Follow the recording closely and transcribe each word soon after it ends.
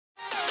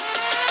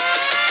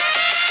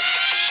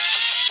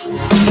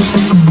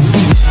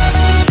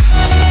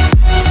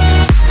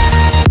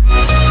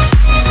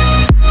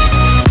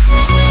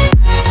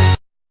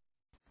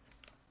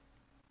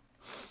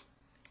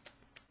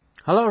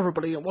Hello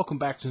everybody and welcome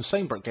back to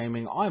INSANEBRIT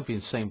Gaming. I'm the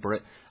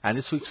INSANEBRIT and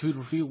this week's food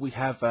review we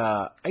have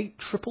 8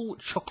 triple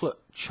chocolate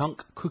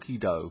chunk cookie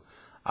dough.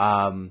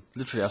 Literally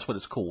that's what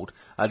it's called.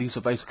 These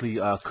are basically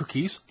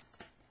cookies.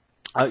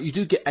 You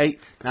do get 8.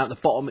 Now the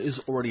bottom is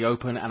already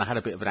open and I had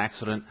a bit of an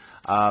accident.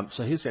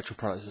 So here's the actual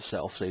product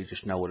itself so you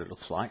just know what it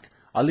looks like.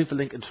 I'll leave the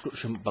link in the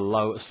description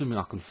below, assuming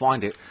I can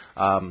find it.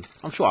 I'm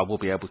sure I will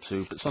be able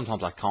to, but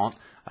sometimes I can't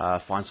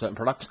find certain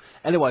products.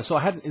 Anyway, so I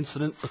had an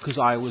incident because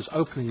I was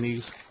opening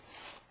these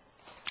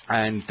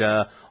and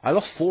I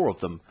lost 4 of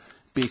them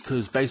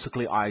because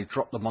basically I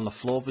dropped them on the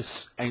floor.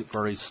 This ain't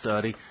very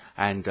sturdy,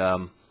 and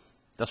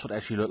that's what they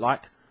actually look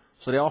like.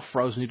 So they are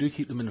frozen. You do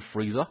keep them in the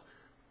freezer.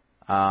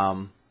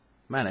 Man,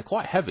 they're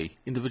quite heavy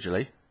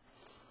individually.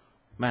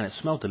 Man, it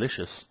smells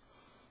delicious.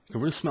 You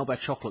can really smell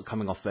that chocolate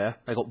coming off there.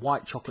 They got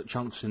white chocolate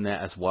chunks in there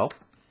as well.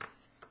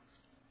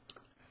 So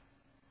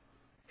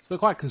they're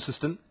quite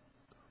consistent.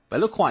 They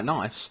look quite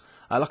nice.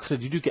 Like I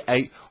said, you do get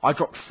 8. I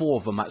dropped 4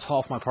 of them. That's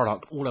half my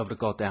product all over the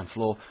goddamn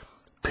floor.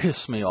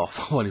 Pissed me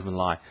off. I won't even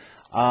lie.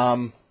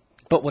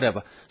 But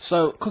whatever.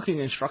 So, cooking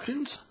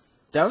instructions.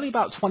 They're only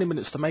about 20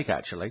 minutes to make,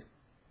 actually.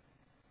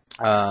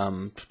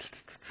 I'm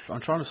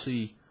trying to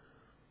see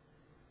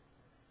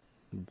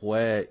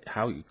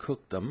how you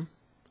cook them.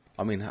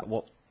 I mean,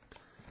 what?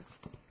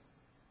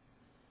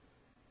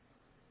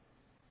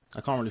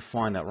 I can't really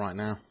find that right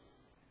now.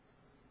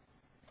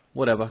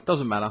 Whatever.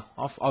 Doesn't matter.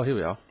 Oh, here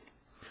we are.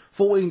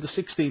 14 to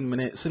 16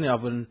 minutes in the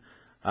oven,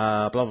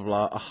 blah blah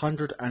blah.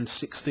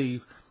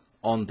 160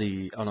 on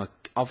a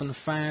oven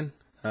fan,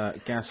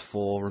 gas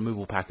for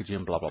removal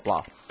packaging, blah blah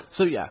blah.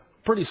 So yeah,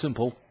 pretty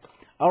simple.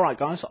 All right,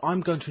 guys,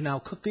 I'm going to now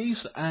cook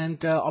these,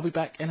 and I'll be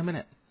back in a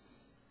minute.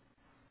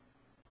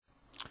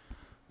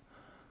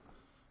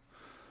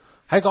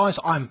 Hey guys,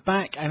 I'm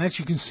back, and as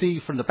you can see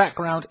from the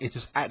background, it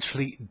is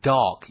actually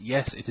dark.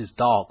 Yes, it is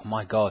dark.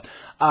 My God,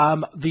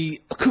 the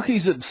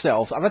cookies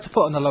themselves, I've had to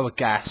put on the lower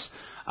gas.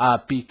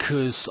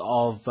 Because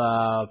of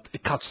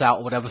it cuts out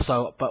or whatever,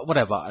 so but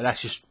whatever, that's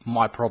just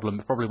my problem.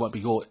 It probably won't be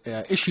your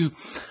issue.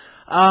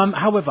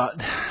 However,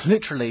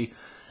 literally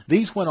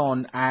these went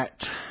on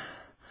at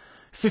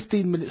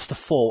 15 minutes to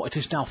 4. It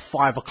is now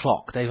 5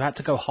 o'clock. They've had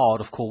to go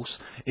hard, of course,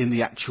 in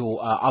the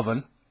actual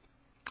oven.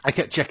 I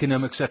kept checking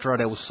them, etc.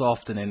 They were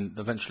soft, and then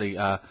eventually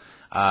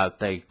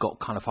they got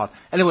kind of hard.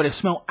 Anyway, they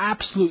smell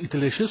absolutely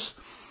delicious.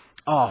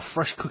 Oh,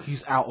 fresh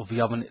cookies out of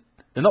the oven.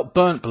 They're not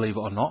burnt, believe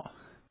it or not.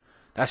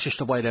 That's just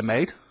the way they're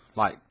made,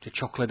 like the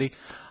chocolatey.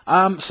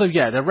 So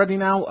yeah, they're ready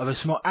now. They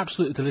smell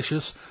absolutely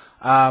delicious.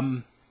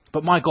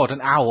 But my God, an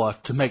hour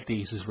to make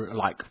these is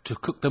like, to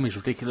cook them is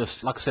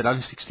ridiculous. Like I said,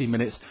 only 16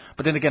 minutes.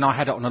 But then again, I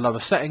had it on a lower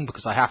setting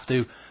because I have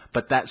to.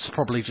 But that's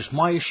probably just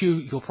my issue.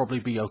 You'll probably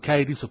be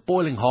okay. These are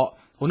boiling hot.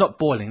 Well, not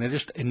boiling. They're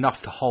just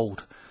enough to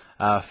hold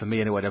for me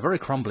anyway. They're very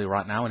crumbly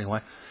right now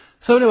anyway.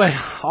 So anyway,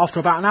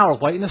 after about an hour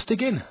of waiting, let's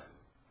dig in.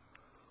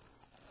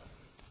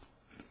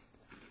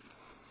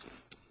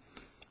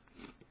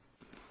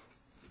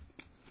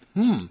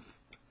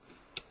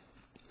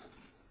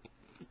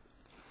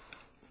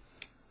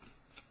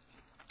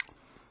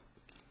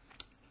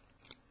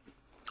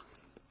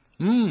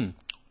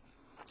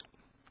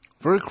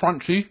 Very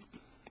crunchy.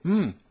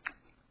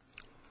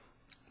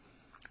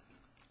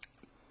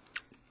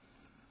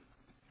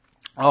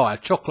 Oh,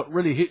 that chocolate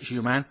really hits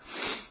you, man.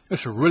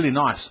 It's really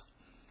nice.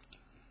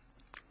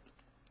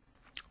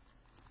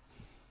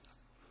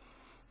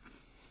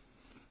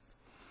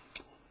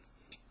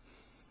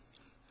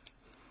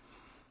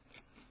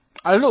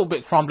 A little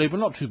bit crumbly, but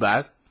not too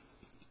bad.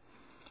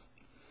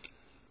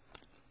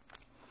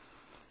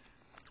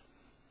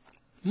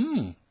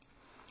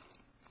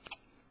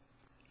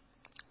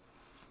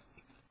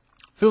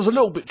 Feels a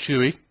little bit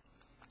chewy.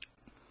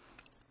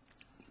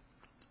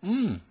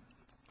 Man,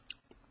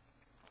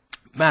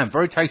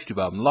 very tasty,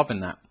 but I'm loving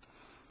that.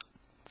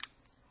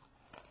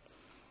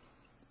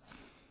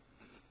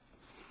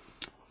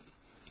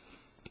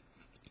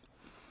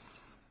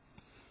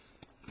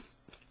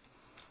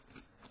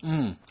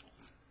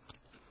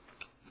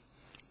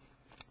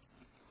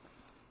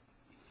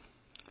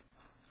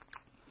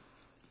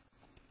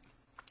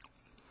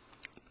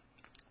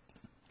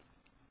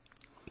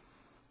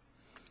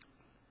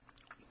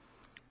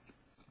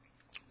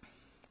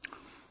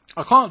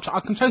 I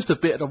can taste a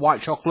bit of the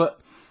white chocolate,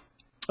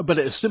 but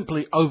it is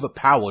simply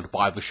overpowered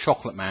by the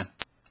chocolate, man.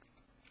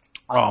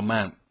 Oh,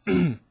 man.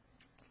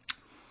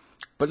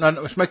 But no,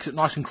 this makes it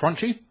nice and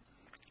crunchy.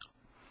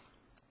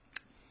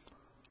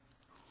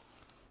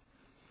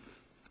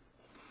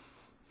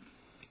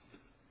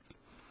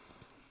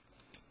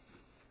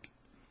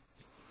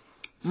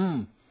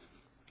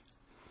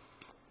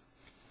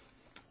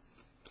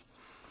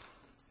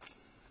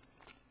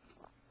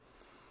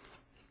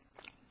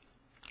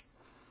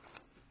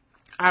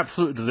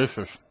 Absolutely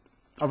delicious.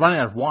 I've only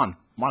had one.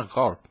 My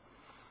God.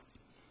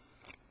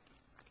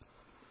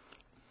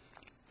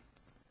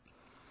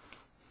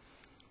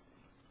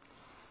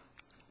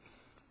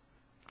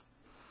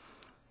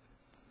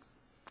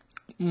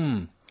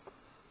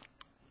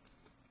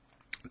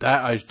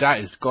 That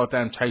is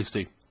goddamn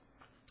tasty.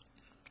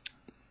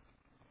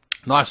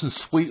 Nice and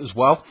sweet as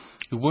well.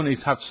 You will need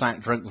to have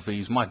something to drink with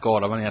these. My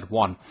God, I've only had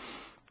one.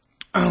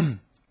 It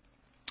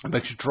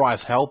makes you dry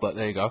as hell, but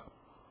there you go.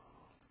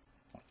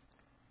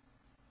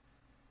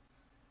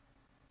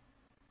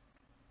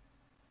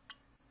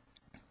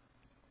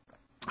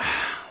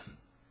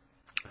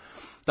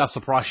 That's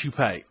the price you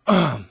pay.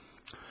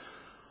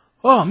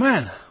 Oh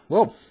man,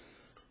 well,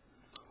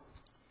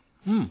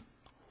 nearly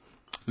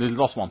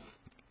lost one.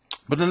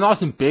 But they're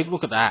nice and big,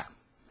 look at that.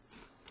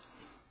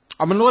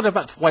 I'm annoyed I've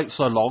had to wait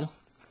so long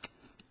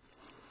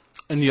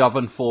in the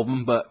oven for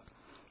them, but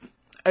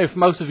if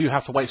most of you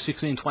have to wait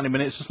 16-20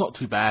 minutes, it's not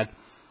too bad.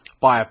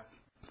 Buy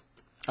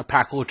a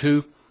pack or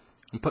two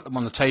and put them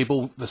on the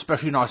table,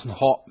 especially nice and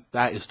hot.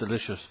 That is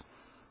delicious.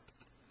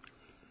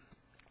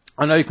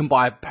 I know you can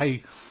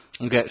pay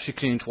and get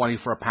 16-20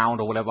 for £1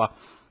 or whatever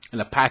in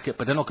a packet,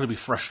 but they're not going to be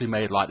freshly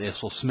made like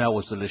this, or smell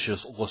as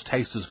delicious, or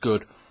taste as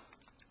good.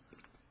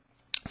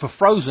 For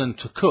frozen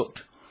to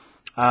cooked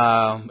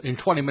in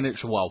 20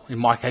 minutes, well, in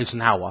my case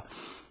an hour,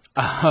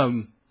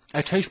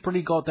 it tastes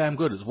pretty goddamn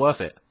good. It's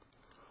worth it.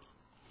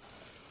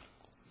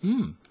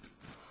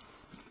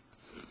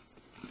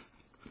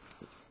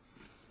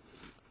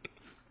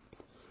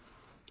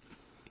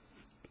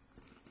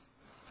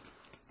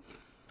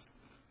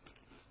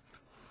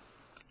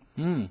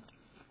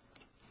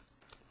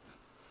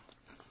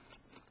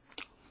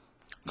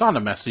 Kind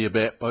of messy a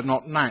bit, but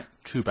not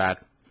too bad.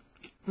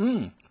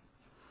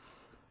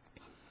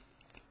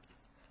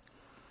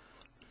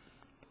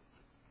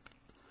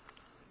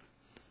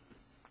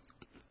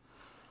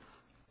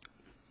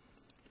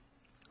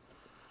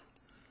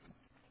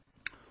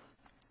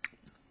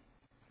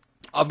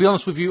 I'll be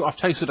honest with you, I've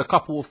tasted a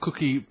couple of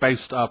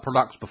cookie-based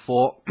products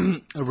before,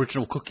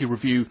 original cookie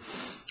review,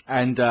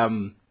 and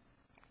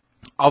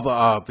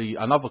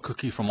another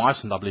cookie from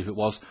Iceland, I believe it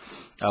was,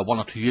 1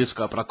 or 2 years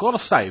ago. But I've got to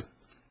say,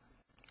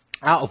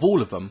 out of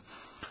all of them,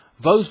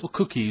 those were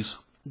cookies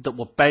that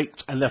were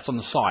baked and left on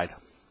the side.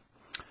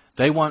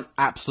 They weren't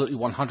absolutely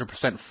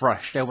 100%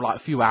 fresh. They were like a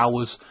few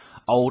hours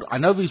old. I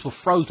know these were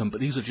frozen, but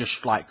these are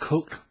just like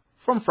cooked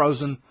from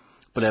frozen,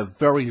 but they're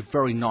very,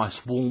 very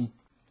nice, warm,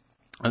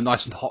 and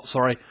nice and hot,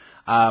 sorry.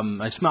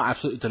 They smell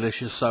absolutely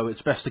delicious, so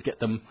it's best to get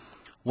them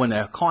when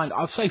they're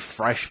I'd say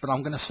fresh, but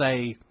I'm going to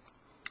say,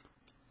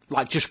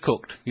 like, just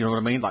cooked, you know what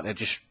I mean? Like, they're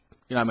just,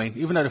 you know what I mean?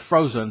 Even though they're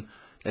frozen,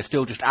 they're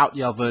still just out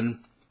the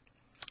oven,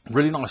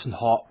 really nice and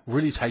hot,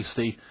 really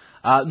tasty.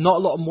 Not a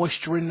lot of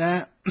moisture in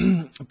there,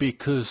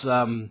 because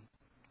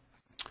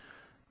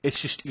it's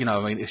just, you know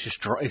what I mean, it's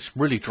just dry, it's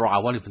really dry, I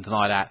won't even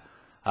deny that.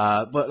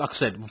 But like I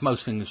said, with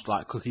most things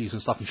like cookies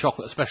and stuff and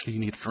chocolate especially, you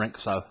need a drink,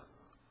 so.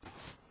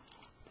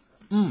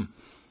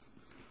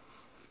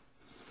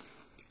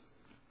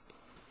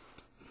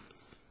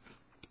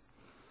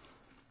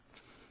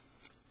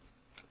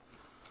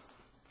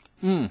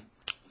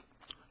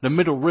 The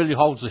middle really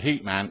holds the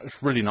heat, man.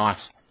 It's really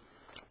nice.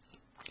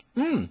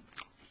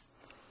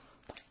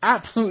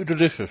 Absolutely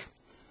delicious.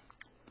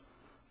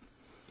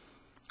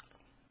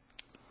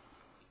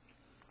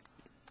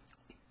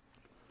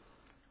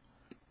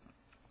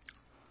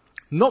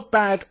 Not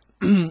bad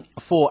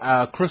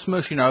for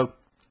Christmas, you know,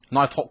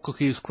 nice hot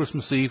cookies,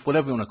 Christmas Eve,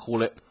 whatever you want to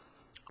call it,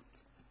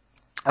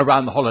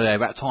 around the holiday,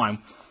 that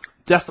time.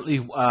 Definitely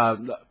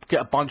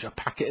get a bunch, a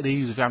packet of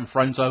these if you're having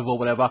friends over or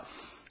whatever.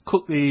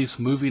 Cook these,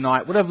 movie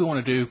night, whatever you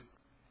want to do.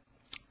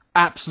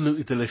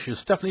 Absolutely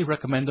delicious. Definitely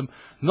recommend them.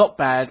 Not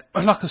bad.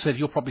 And like I said,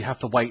 you'll probably have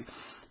to wait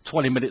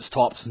 20 minutes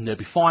tops and they'll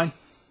be fine.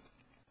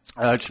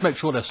 Just make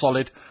sure they're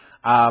solid.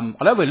 I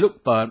know they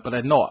look burnt, but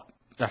they're not.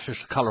 That's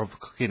just the colour of the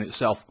cookie in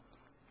itself.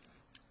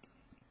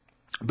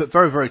 But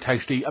very, very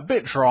tasty. A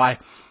bit dry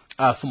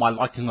for my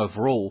liking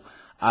overall.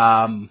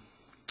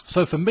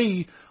 So for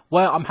me,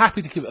 well, I'm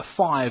happy to give it a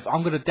 5.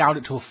 I'm going to down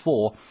it to a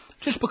 4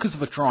 just because of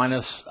the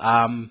dryness.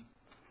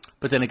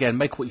 But then again,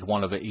 make what you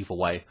want of it either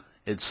way.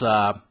 It's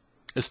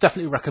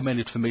definitely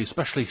recommended for me,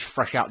 especially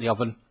fresh out the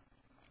oven.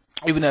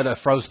 Even though they're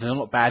frozen, they're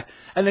not bad.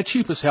 And they're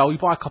cheap as hell. You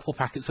buy a couple of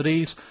packets of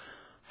these,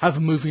 have a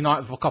movie night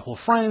with a couple of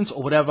friends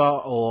or whatever,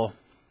 or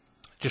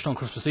just on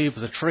Christmas Eve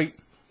as a treat.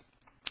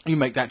 You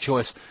make that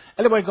choice.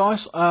 Anyway,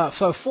 guys,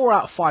 so 4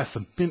 out of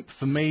 5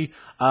 for me,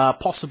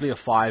 possibly a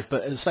 5,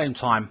 but at the same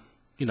time,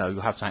 you know,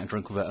 you'll have something to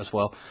drink with it as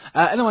well.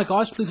 Anyway,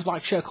 guys, please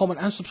like, share, comment,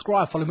 and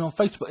subscribe. Follow me on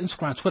Facebook,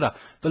 Instagram, Twitter.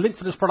 The link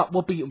for this product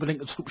will be in the link in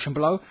the description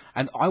below,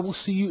 and I will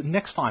see you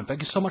next time. Thank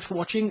you so much for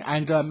watching,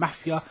 and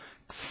Mafia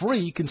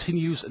 3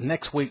 continues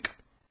next week.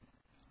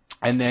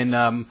 And then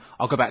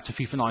I'll go back to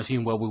FIFA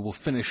 19, where we will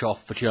finish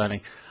off the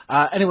journey.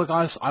 Anyway,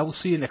 guys, I will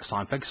see you next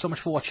time. Thank you so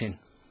much for watching.